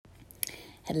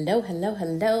Hello, hello,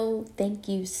 hello. Thank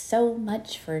you so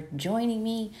much for joining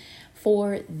me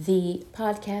for the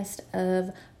podcast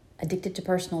of Addicted to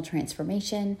Personal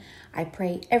Transformation. I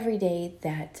pray every day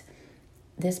that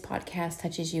this podcast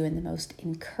touches you in the most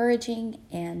encouraging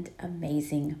and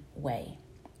amazing way.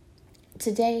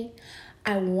 Today,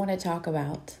 I want to talk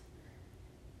about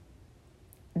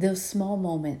those small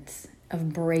moments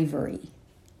of bravery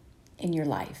in your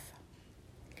life.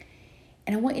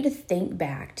 And I want you to think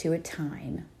back to a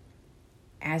time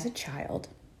as a child.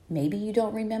 Maybe you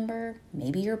don't remember.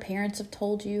 Maybe your parents have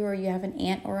told you, or you have an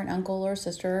aunt or an uncle or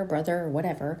sister or brother or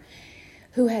whatever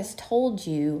who has told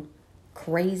you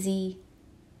crazy,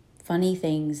 funny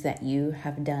things that you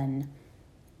have done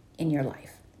in your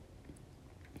life.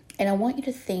 And I want you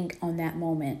to think on that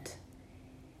moment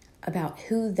about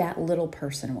who that little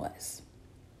person was.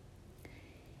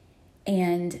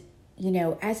 And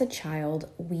as a child,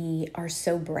 we are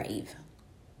so brave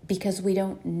because we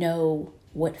don't know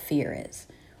what fear is.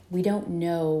 We don't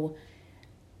know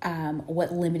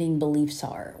what limiting beliefs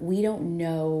are. We don't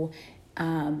know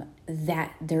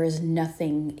that there is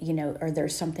nothing, or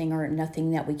there's something or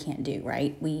nothing that we can't do,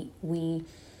 right? We're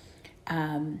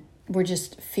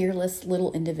just fearless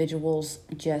little individuals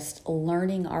just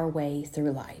learning our way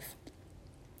through life.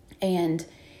 And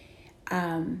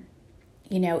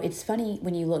it's funny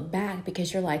when you look back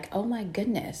because you're like, oh my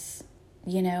goodness,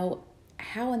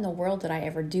 how in the world did I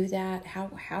ever do that?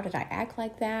 How did I act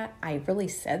like that? I really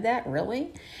said that,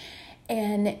 really?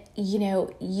 And, you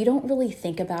don't really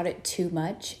think about it too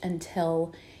much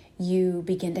until you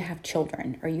begin to have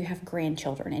children or you have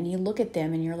grandchildren and you look at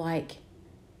them and you're like,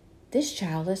 this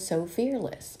child is so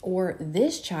fearless, or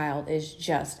this child is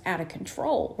just out of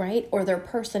control, right? Or their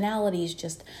personalities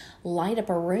just light up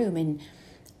a room. And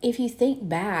if you think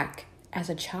back as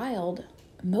a child,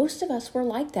 most of us were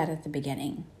like that at the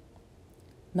beginning.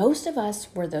 Most of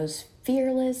us were those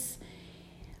fearless,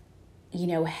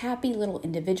 happy little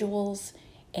individuals.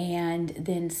 And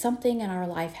then something in our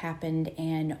life happened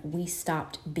and we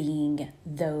stopped being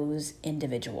those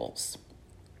individuals.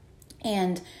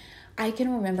 And I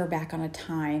can remember back on a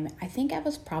time, I think I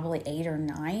was probably 8 or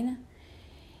 9,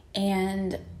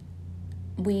 and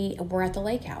we were at the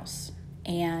lake house,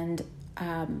 and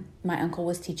my uncle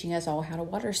was teaching us all how to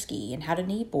water ski and how to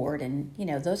kneeboard and,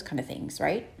 those kind of things,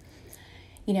 right?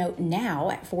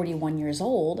 Now at 41 years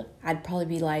old, I'd probably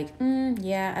be like,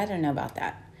 yeah, I don't know about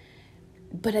that.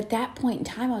 But at that point in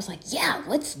time, I was like, yeah,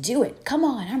 let's do it. Come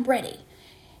on, I'm ready.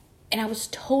 And I was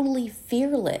totally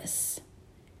fearless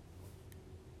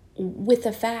with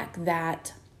the fact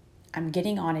that I'm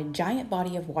getting on a giant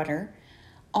body of water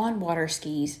on water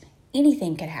skis.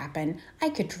 Anything could happen. I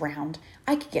could drown.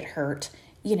 I could get hurt.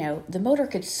 The motor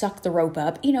could suck the rope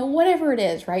up, whatever it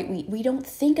is, right? We don't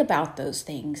think about those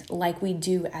things like we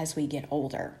do as we get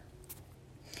older.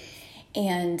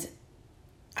 And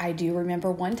I do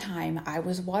remember one time I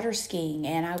was water skiing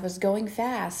and I was going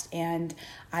fast and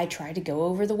I tried to go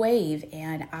over the wave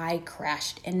and I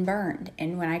crashed and burned.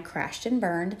 And when I crashed and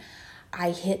burned,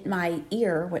 I hit my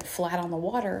ear, went flat on the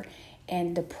water,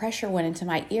 and the pressure went into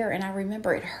my ear. And I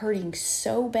remember it hurting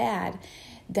so bad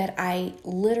that I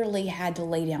literally had to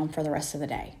lay down for the rest of the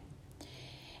day.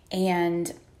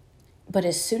 But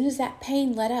as soon as that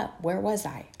pain let up, where was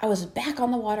I? I was back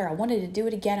on the water. I wanted to do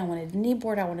it again. I wanted to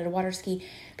kneeboard. I wanted to water ski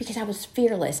because I was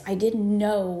fearless. I didn't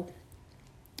know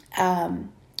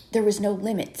there was no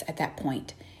limits at that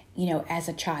point, as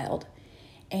a child.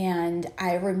 And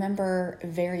I remember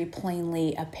very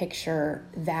plainly a picture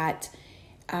that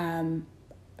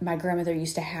my grandmother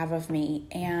used to have of me.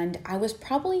 And I was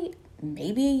probably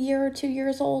maybe a year or 2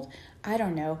 years old. I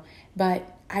don't know.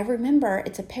 But I remember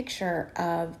it's a picture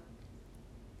of,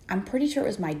 I'm pretty sure it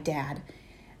was my dad,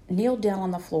 kneeled down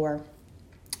on the floor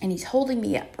and he's holding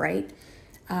me up, right?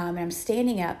 And I'm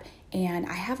standing up and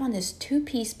I have on this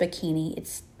 2-piece bikini.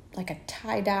 It's like a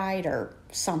tie-dyed or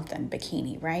something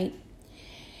bikini, right?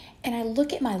 And I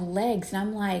look at my legs and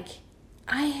I'm like,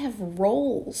 I have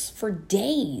rolls for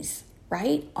days,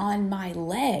 right? On my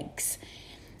legs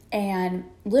and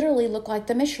literally look like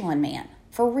the Michelin Man,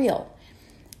 for real.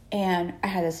 And I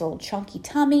had this little chunky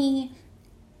tummy,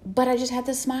 but I just had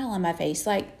this smile on my face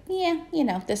like, yeah,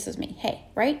 this is me. Hey,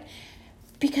 right?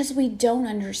 Because we don't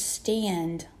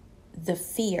understand the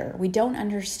fear. We don't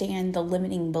understand the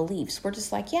limiting beliefs. We're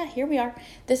just like, yeah, here we are.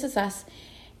 This is us.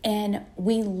 And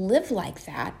we live like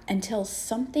that until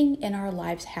something in our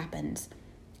lives happens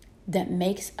that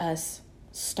makes us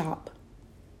stop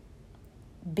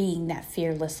being that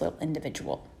fearless little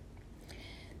individual.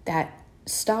 That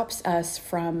stops us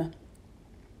from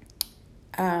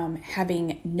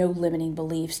having no limiting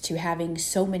beliefs to having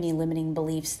so many limiting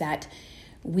beliefs that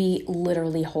we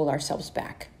literally hold ourselves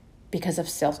back because of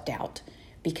self-doubt,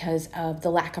 because of the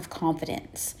lack of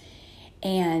confidence.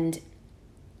 And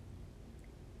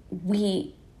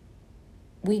we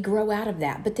grow out of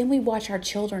that. But then we watch our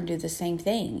children do the same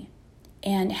thing.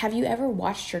 And have you ever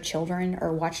watched your children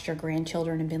or watched your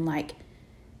grandchildren and been like,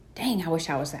 dang, I wish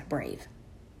I was that brave,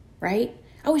 right?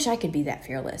 I wish I could be that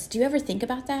fearless. Do you ever think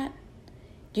about that?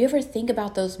 Do you ever think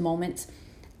about those moments?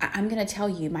 I'm going to tell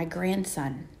you, my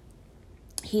grandson,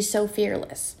 he's so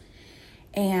fearless,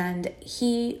 and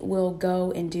he will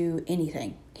go and do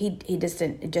anything. It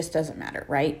just doesn't matter,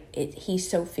 right? He's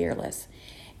so fearless.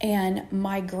 And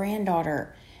my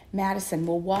granddaughter, Madison,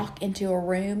 will walk into a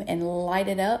room and light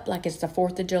it up like it's the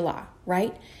 4th of July,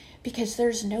 right? Because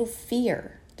there's no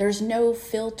fear. There's no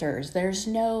filters. There's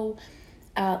no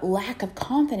lack of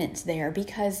confidence there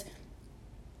because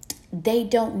they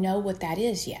don't know what that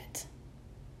is yet.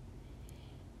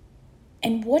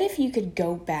 And what if you could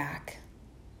go back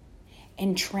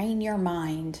and train your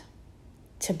mind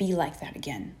to be like that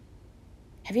again?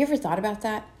 Have you ever thought about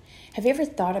that? Have you ever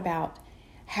thought about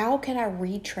how can I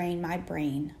retrain my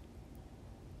brain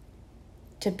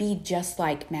to be just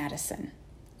like Madison,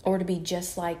 or to be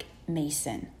just like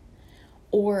Mason,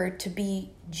 or to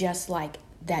be just like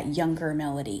that younger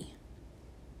Melody?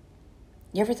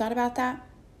 You ever thought about that?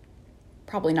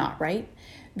 Probably not, right?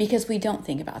 Because we don't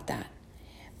think about that.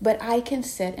 But I can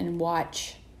sit and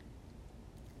watch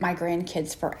my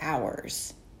grandkids for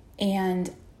hours,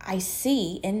 and I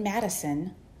see in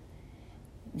Madison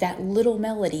that little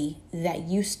Melody that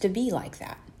used to be like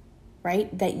that,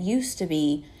 right? That used to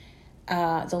be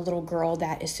the little girl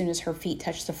that as soon as her feet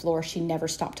touched the floor, she never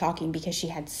stopped talking because she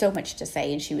had so much to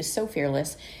say and she was so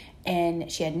fearless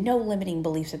and she had no limiting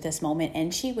beliefs at this moment,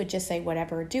 and she would just say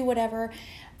whatever, do whatever,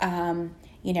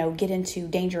 get into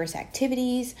dangerous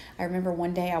activities. I remember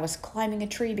one day I was climbing a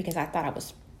tree because I thought I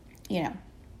was,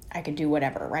 I could do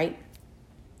whatever, right?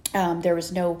 There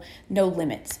was no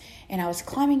limits. And I was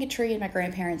climbing a tree in my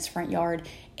grandparents' front yard,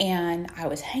 and I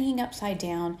was hanging upside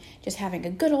down, just having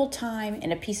a good old time,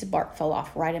 and a piece of bark fell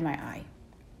off right in my eye.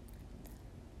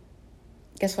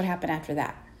 Guess what happened after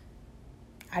that?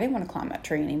 I didn't want to climb that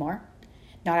tree anymore.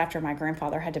 Not after my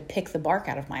grandfather had to pick the bark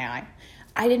out of my eye.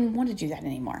 I didn't want to do that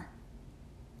anymore.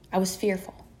 I was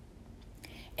fearful.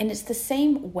 And it's the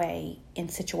same way in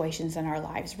situations in our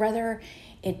lives, whether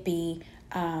it be,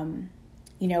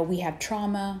 we have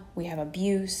trauma, we have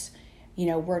abuse,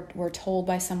 we're told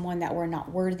by someone that we're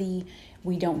not worthy,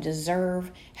 we don't deserve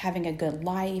having a good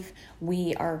life,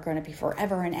 we are going to be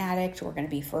forever an addict, we're going to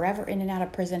be forever in and out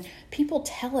of prison. People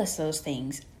tell us those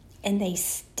things, and they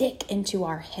stick into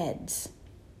our heads.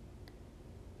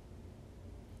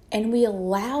 And we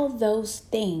allow those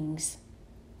things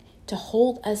to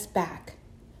hold us back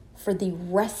for the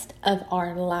rest of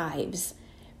our lives,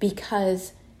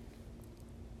 because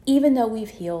even though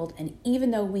we've healed and even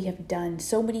though we have done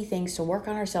so many things to work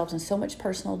on ourselves and so much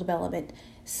personal development,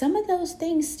 some of those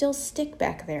things still stick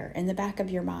back there in the back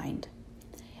of your mind,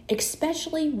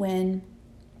 especially when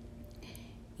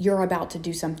you're about to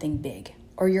do something big,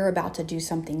 or you're about to do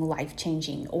something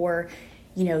life-changing, or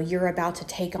you're about to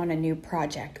take on a new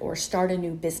project or start a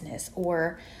new business,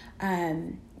 or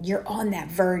you're on that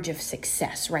verge of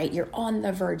success, right? You're on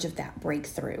the verge of that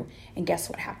breakthrough. And guess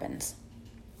what happens?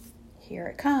 Here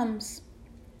it comes.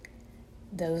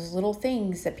 Those little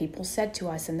things that people said to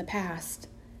us in the past.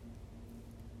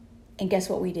 And guess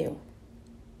what we do?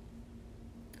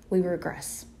 We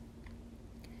regress.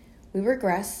 We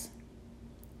regress.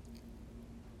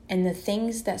 And the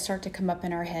things that start to come up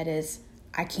in our head is,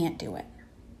 I can't do it.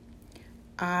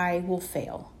 I will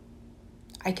fail.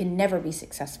 I can never be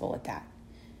successful at that.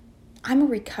 I'm a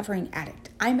recovering addict.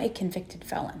 I'm a convicted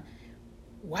felon.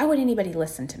 Why would anybody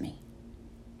listen to me?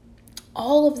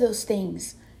 All of those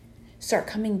things start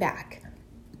coming back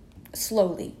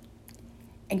slowly.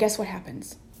 And guess what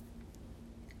happens?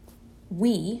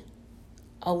 We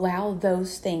allow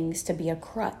those things to be a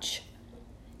crutch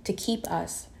to keep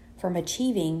us from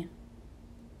achieving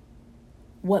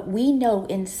what we know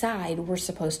inside we're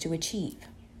supposed to achieve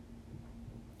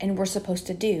and we're supposed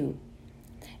to do.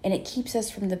 And it keeps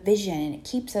us from the vision, and it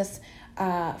keeps us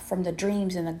from the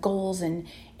dreams and the goals and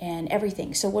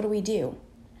everything. So what do?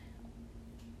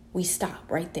 We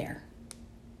stop right there.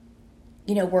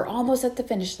 We're almost at the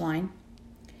finish line.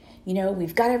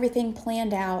 We've got everything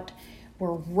planned out.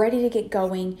 We're ready to get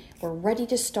going. We're ready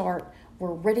to start.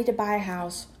 We're ready to buy a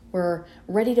house. We're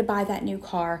ready to buy that new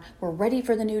car. We're ready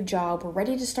for the new job. We're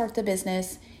ready to start the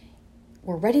business.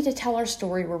 We're ready to tell our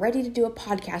story. We're ready to do a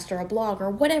podcast or a blog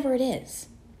or whatever it is.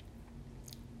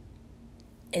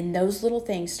 And those little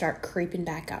things start creeping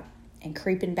back up. and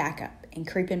creeping back up and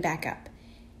creeping back up.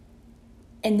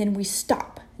 And then we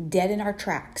stop dead in our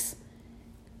tracks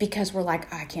because we're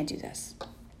like, I can't do this.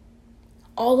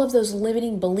 All of those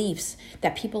limiting beliefs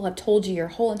that people have told you your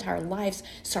whole entire lives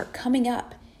start coming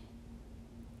up,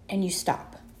 and you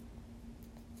stop.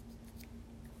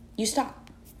 You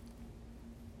stop.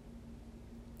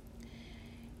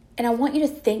 And I want you to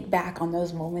think back on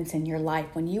those moments in your life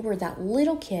when you were that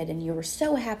little kid and you were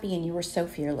so happy and you were so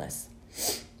fearless.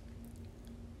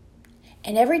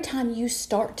 And every time you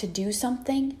start to do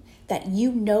something that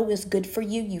you know is good for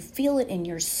you, you feel it in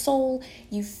your soul,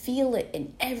 you feel it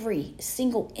in every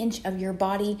single inch of your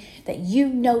body, that you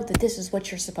know that this is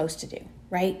what you're supposed to do,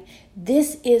 right?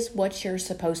 This is what you're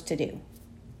supposed to do.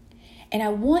 And I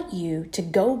want you to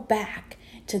go back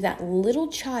to that little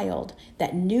child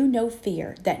that knew no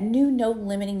fear, that knew no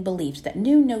limiting beliefs, that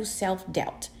knew no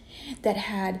self-doubt, that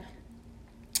had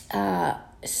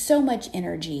so much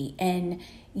energy and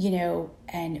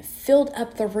filled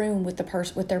up the room with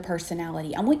with their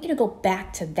personality. I want you to go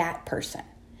back to that person,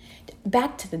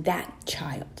 back to that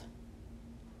child.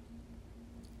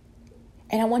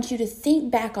 And I want you to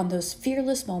think back on those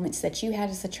fearless moments that you had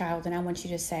as a child, and I want you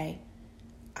to say,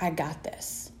 I got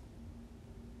this.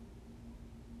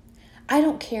 I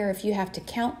don't care if you have to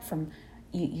count from,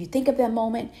 you think of that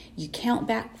moment, you count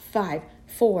back 5,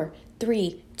 4,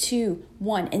 3, 2,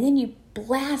 1, and then you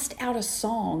blast out a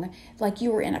song like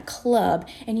you were in a club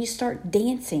and you start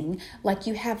dancing like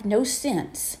you have no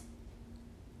sense.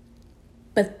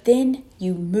 But then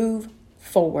you move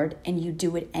forward and you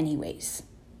do it anyways.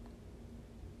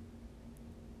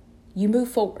 You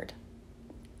move forward.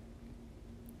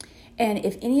 And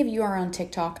if any of you are on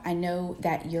TikTok, I know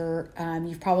that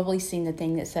you've probably seen the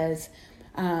thing that says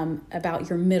about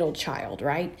your middle child,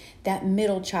 right? That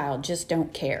middle child just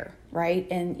don't care, right?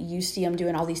 And you see them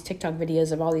doing all these TikTok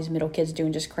videos of all these middle kids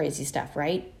doing just crazy stuff,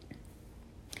 right?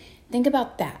 Think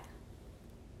about that.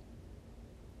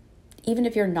 Even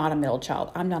if you're not a middle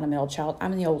child, I'm not a middle child,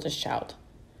 I'm the oldest child.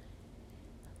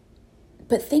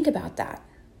 But think about that.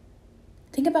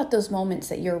 Think about those moments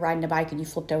that you're riding a bike and you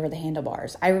flipped over the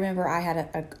handlebars. I remember I had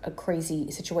a crazy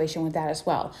situation with that as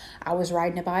well. I was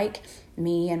riding a bike,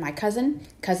 me and my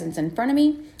cousin's in front of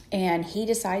me, and he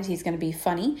decides he's going to be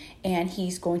funny and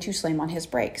he's going to slam on his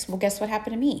brakes. Well, guess what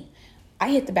happened to me? I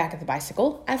hit the back of the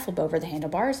bicycle. I flip over the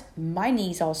handlebars. My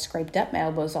knees all scraped up. My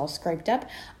elbows all scraped up.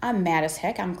 I'm mad as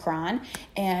heck. I'm crying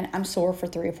and I'm sore for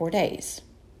 3 or 4 days.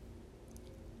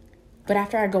 But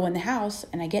after I go in the house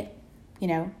and I get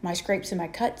my scrapes and my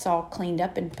cuts all cleaned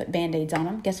up and put Band-Aids on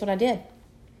them, guess what I did?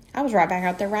 I was right back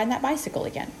out there riding that bicycle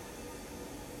again.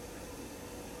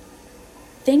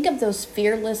 Think of those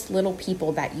fearless little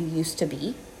people that you used to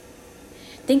be.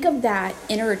 Think of that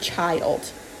inner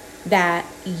child that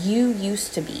you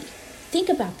used to be. Think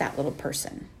about that little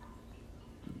person.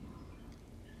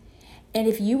 And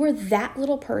if you were that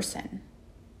little person,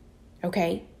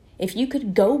 okay, if you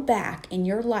could go back in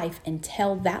your life and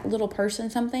tell that little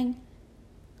person something,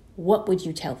 what would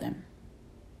you tell them?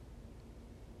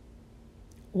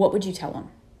 What would you tell them?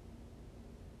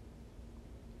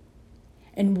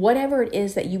 And whatever it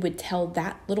is that you would tell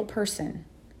that little person,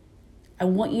 I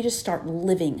want you to start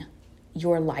living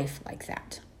your life like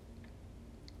that.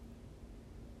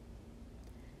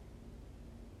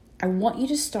 I want you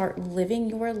to start living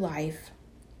your life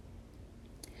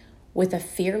with a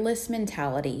fearless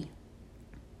mentality.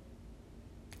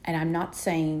 And I'm not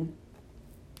saying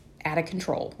out of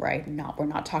control, right? We're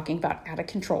not talking about out of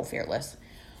control fearless.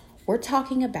 We're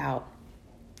talking about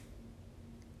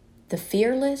the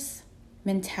fearless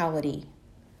mentality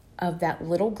of that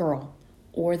little girl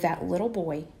or that little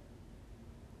boy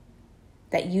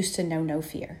that used to know no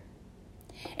fear.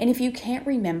 And if you can't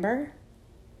remember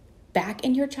back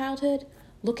in your childhood,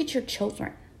 look at your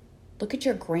children. Look at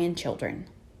your grandchildren.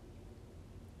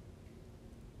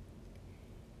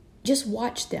 Just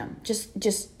watch them.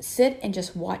 Just sit and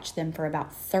just watch them for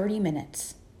about 30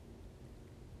 minutes.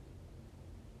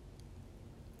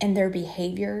 And their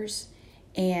behaviors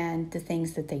and the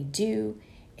things that they do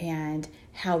and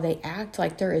how they act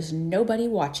like there is nobody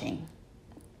watching.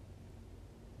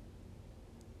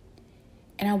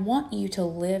 And I want you to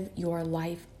live your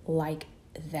life like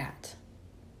that.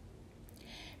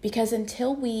 Because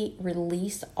until we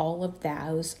release all of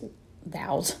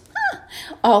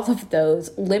all of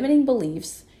those limiting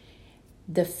beliefs,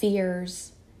 the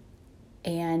fears,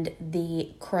 and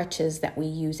the crutches that we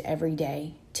use every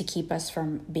day to keep us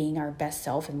from being our best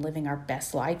self and living our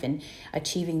best life and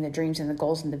achieving the dreams and the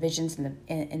goals and the visions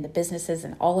and the businesses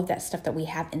and all of that stuff that we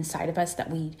have inside of us that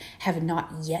we have not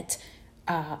yet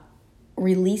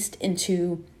released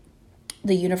into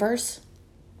the universe.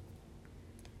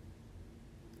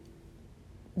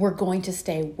 we're going to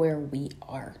stay where we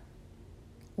are.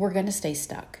 We're going to stay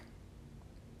stuck.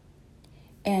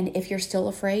 And if you're still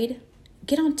afraid,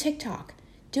 get on TikTok.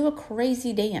 Do a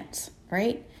crazy dance,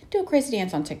 right? Do a crazy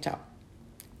dance on TikTok.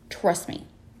 Trust me.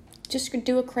 Just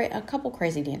do a couple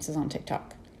crazy dances on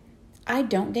TikTok. I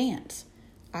don't dance.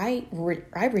 I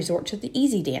resort to the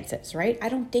easy dances, right? I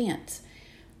don't dance.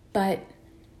 But,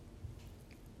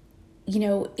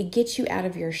 it gets you out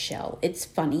of your shell. It's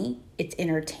funny, it's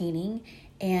entertaining,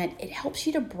 and it helps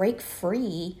you to break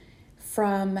free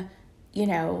from,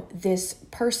 this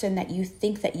person that you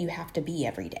think that you have to be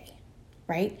every day,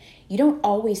 right? You don't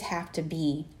always have to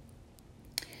be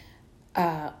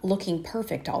looking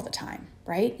perfect all the time,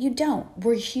 right? You don't.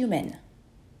 We're human,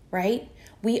 right?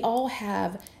 We all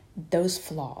have those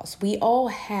flaws. We all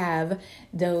have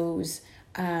those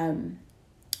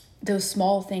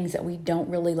small things that we don't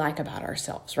really like about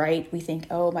ourselves, right? We think,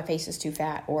 oh, my face is too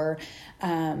fat, or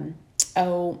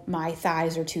oh, my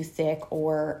thighs are too thick,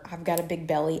 or I've got a big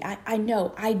belly. I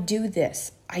know I do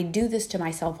this. I do this to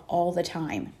myself all the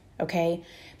time, okay?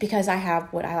 Because I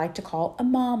have what I like to call a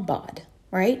mom bod,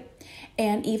 right?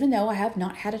 And even though I have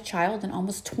not had a child in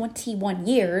almost 21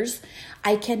 years,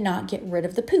 I cannot get rid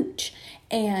of the pooch.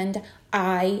 And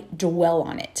I dwell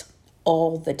on it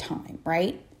all the time,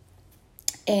 right?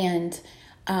 And,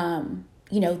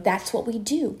 that's what we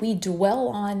do. We dwell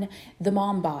on the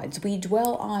mom bods. We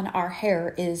dwell on our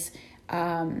hair is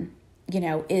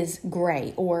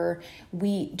gray, or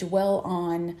we dwell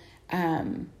on,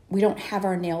 we don't have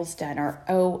our nails done, or,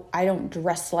 oh, I don't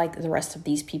dress like the rest of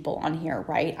these people on here,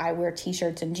 right? I wear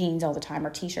t-shirts and jeans all the time, or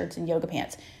t-shirts and yoga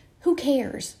pants. Who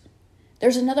cares?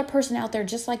 There's another person out there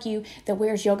just like you that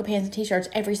wears yoga pants and t-shirts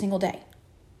every single day.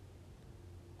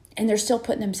 And they're still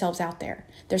putting themselves out there.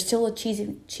 They're still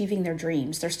achieving their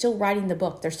dreams. They're still writing the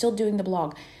book. They're still doing the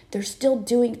blog. They're still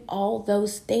doing all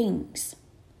those things.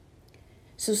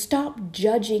 So stop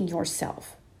judging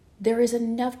yourself. There is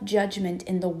enough judgment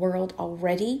in the world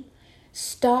already.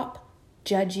 Stop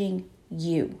judging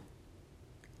you.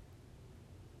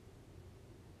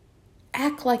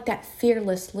 Act like that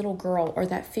fearless little girl or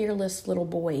that fearless little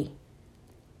boy.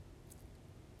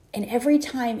 And every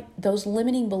time those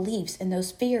limiting beliefs and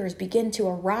those fears begin to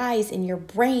arise in your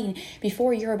brain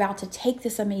before you're about to take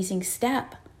this amazing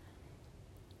step,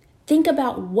 think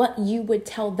about what you would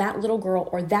tell that little girl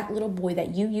or that little boy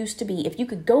that you used to be. If you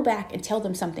could go back and tell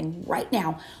them something right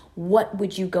now, what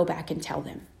would you go back and tell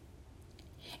them?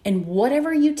 And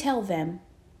whatever you tell them,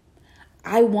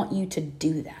 I want you to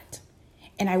do that.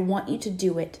 And I want you to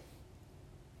do it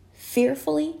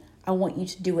fearfully. I want you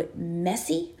to do it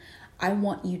messy. I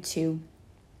want you to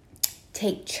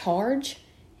take charge,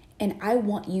 and I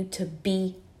want you to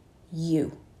be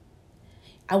you.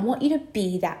 I want you to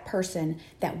be that person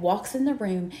that walks in the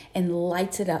room and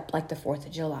lights it up like the 4th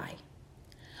of July.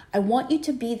 I want you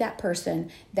to be that person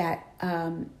that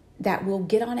will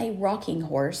get on a rocking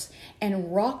horse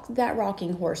and rock that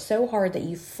rocking horse so hard that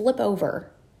you flip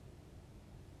over,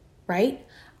 right?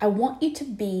 I want you to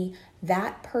be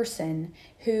that person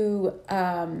who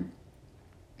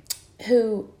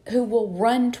will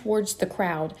run towards the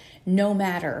crowd no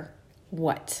matter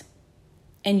what.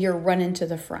 And you're running to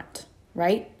the front,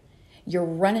 right? You're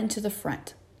running to the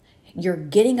front. You're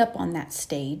getting up on that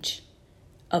stage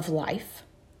of life.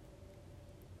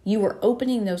 You are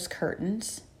opening those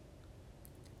curtains.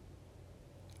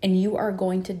 And you are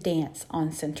going to dance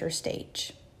on center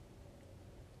stage.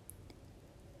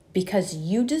 Because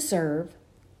you deserve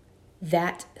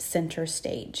that center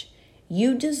stage.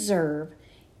 You deserve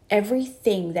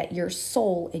everything that your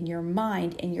soul and your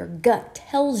mind and your gut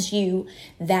tells you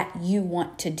that you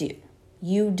want to do.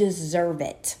 You deserve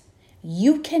it.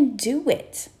 You can do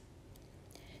it.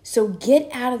 So get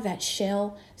out of that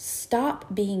shell.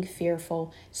 Stop being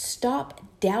fearful. Stop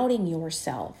doubting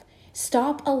yourself.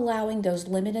 Stop allowing those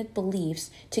limited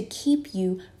beliefs to keep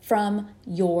you from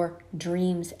your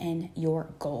dreams and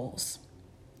your goals.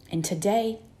 And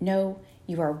today, know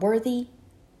you are worthy,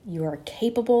 you are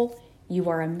capable, you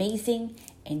are amazing,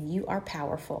 and you are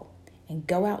powerful. And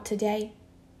go out today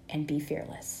and be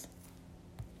fearless.